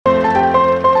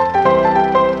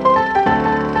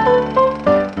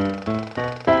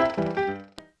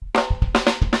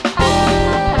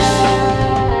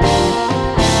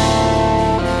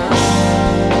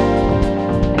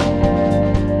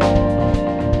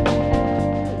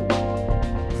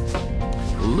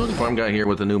Farm Guy here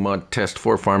with a new mod test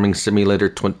for Farming Simulator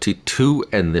 22,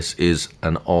 and this is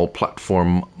an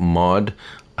all-platform mod.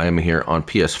 I am here on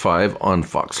PS5 on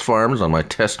Fox Farms on my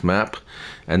test map,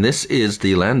 and this is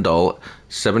the Landoll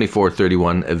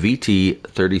 7431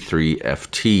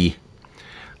 VT33FT.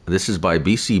 This is by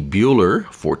Bcbuhler,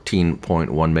 14.1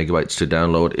 megabytes to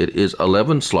download. It is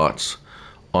 11 slots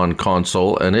on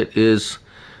console, and it is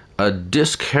a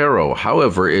disc harrow.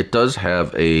 However, it does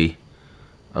have a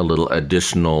little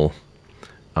additional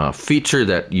feature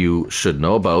that you should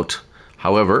know about.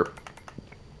 However,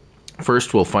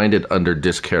 first we'll find it under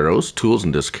disc harrows, tools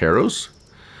and disc harrows.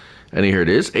 And here it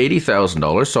is,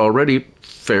 $80,000, so already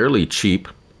fairly cheap,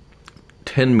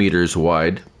 10 meters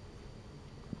wide,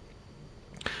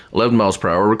 11 miles per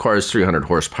hour, requires 300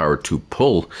 horsepower to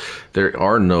pull. There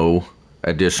are no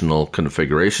additional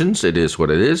configurations. It is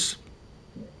what it is.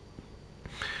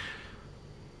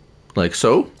 Like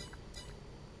so.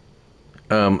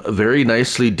 Very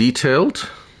nicely detailed.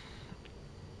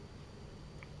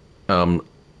 The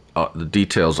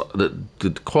details,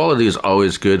 the quality is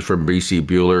always good from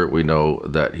Bcbuhler. We know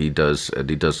that he does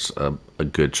a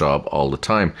good job all the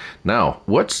time. Now,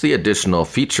 what's the additional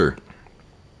feature?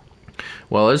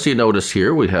 Well, as you notice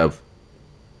here, we have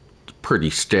pretty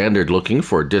standard looking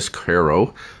for a disc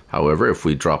harrow. However, if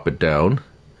we drop it down,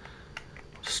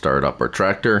 start up our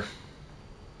tractor,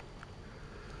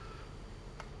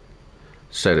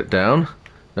 set it down.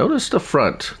 Notice the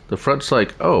front. The front's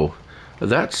like, oh,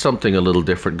 that's something a little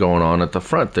different going on at the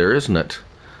front there, isn't it?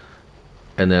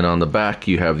 And then on the back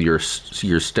you have your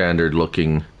standard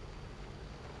looking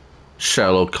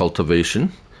shallow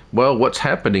cultivation. Well, what's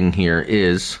happening here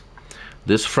is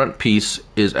this front piece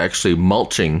is actually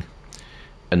mulching,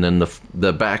 and then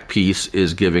the back piece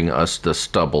is giving us the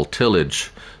stubble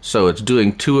tillage. So it's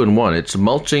doing two in one. It's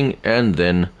mulching and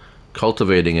then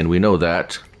cultivating, and we know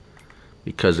that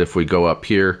because if we go up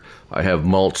here, I have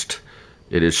mulched.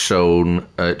 It is shown.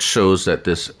 It shows that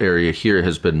this area here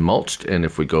has been mulched, and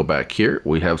if we go back here,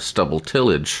 we have stubble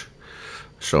tillage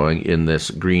showing in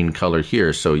this green color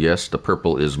here. So yes, the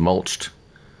purple is mulched.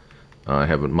 I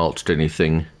haven't mulched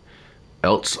anything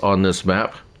else on this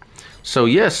map. So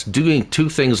yes, doing two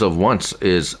things at once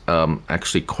is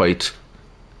actually quite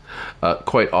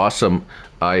awesome.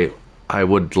 I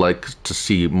would like to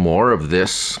see more of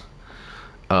this.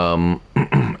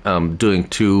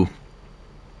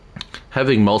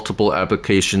 Having multiple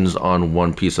applications on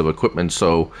one piece of equipment.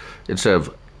 So instead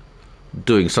of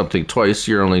doing something twice,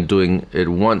 you're only doing it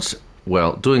once.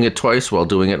 Well, doing it twice while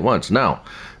doing it once. Now,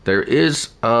 there is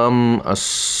a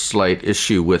slight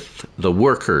issue with the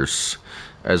workers,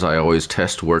 as I always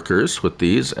test workers with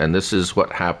these, and this is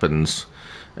what happens,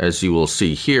 as you will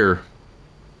see here.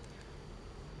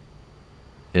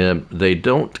 They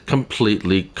don't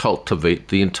completely cultivate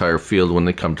the entire field when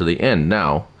they come to the end.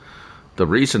 Now, the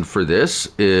reason for this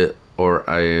is, or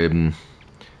I'm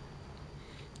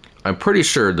pretty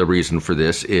sure the reason for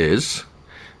this is,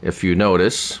 if you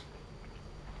notice,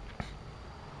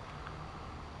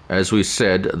 as we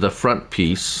said, the front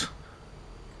piece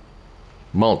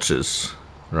mulches,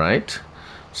 right?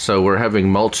 So we're having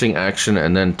mulching action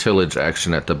and then tillage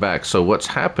action at the back. So what's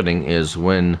happening is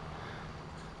when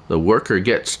the worker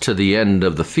gets to the end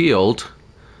of the field,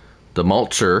 the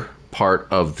mulcher part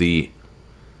of the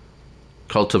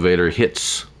cultivator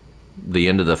hits the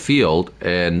end of the field,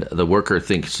 and the worker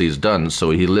thinks he's done, so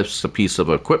he lifts a piece of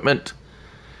equipment,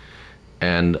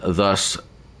 and thus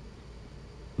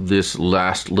this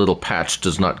last little patch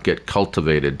does not get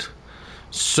cultivated.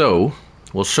 So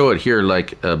we'll show it here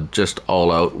like just all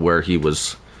out where he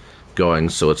was going,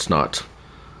 so it's not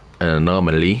an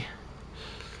anomaly.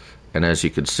 And as you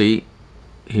can see,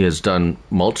 he has done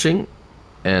mulching,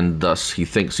 and thus he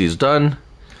thinks he's done,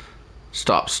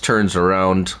 stops, turns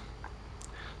around.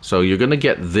 So you're going to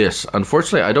get this.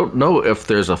 Unfortunately, I don't know if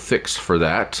there's a fix for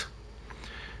that,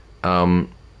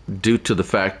 due to the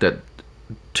fact that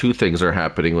two things are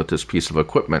happening with this piece of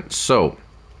equipment. So,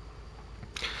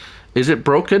 is it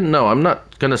broken? No, I'm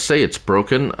not going to say it's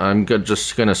broken. I'm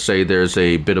just going to say there's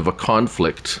a bit of a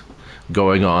conflict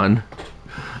going on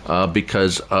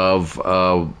because of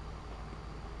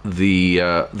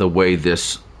the way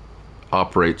this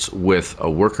operates with a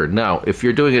worker. Now, if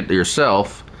you're doing it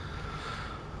yourself,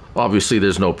 obviously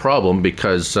there's no problem,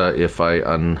 because if I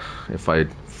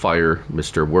fire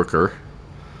Mr. Worker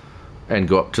and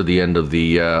go up to the end of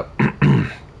the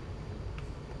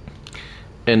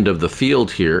end of the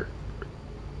field here,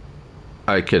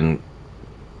 I can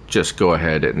just go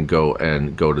ahead and go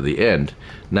to the end.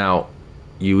 Now,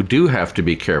 you do have to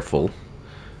be careful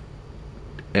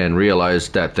and realize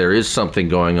that there is something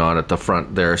going on at the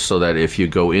front there, so that if you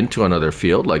go into another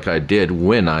field, like I did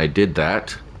when I did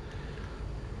that,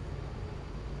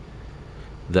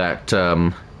 that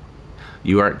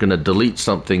you aren't going to delete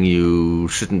something you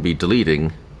shouldn't be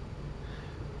deleting.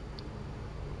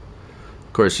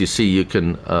 Of course, you see you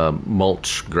can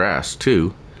mulch grass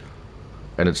too,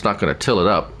 and it's not going to till it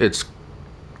up. It's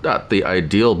not the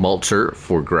ideal mulcher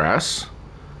for grass,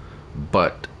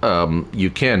 but you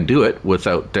can do it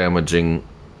without damaging,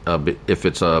 if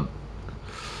it's a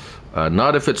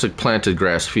not if it's a planted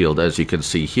grass field. As you can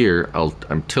see here,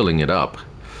 I'm tilling it up,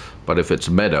 but if it's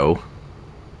meadow,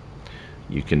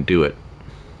 you can do it.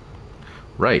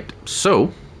 Right,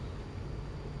 so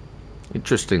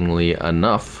interestingly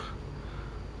enough,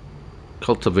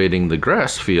 cultivating the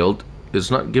grass field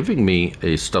is not giving me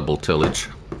a stubble tillage.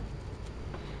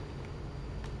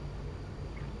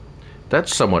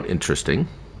 That's somewhat interesting.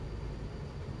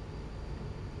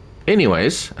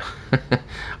 Anyways,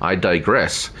 I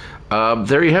digress.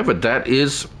 There you have it. That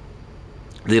is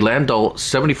the Landoll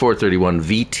 7431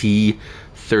 VT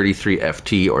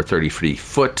 33FT, or 33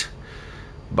 foot,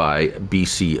 by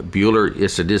Bcbuhler.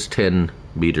 Yes, it is 10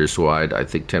 meters wide. I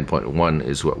think 10.1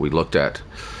 is what we looked at.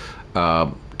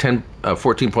 14.1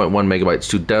 megabytes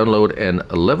to download and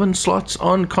 11 slots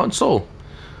on console.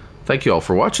 Thank you all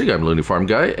for watching. I'm Looney Farm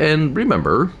Guy, and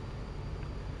remember,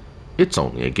 it's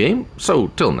only a game. So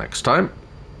till next time,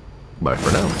 bye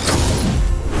for now.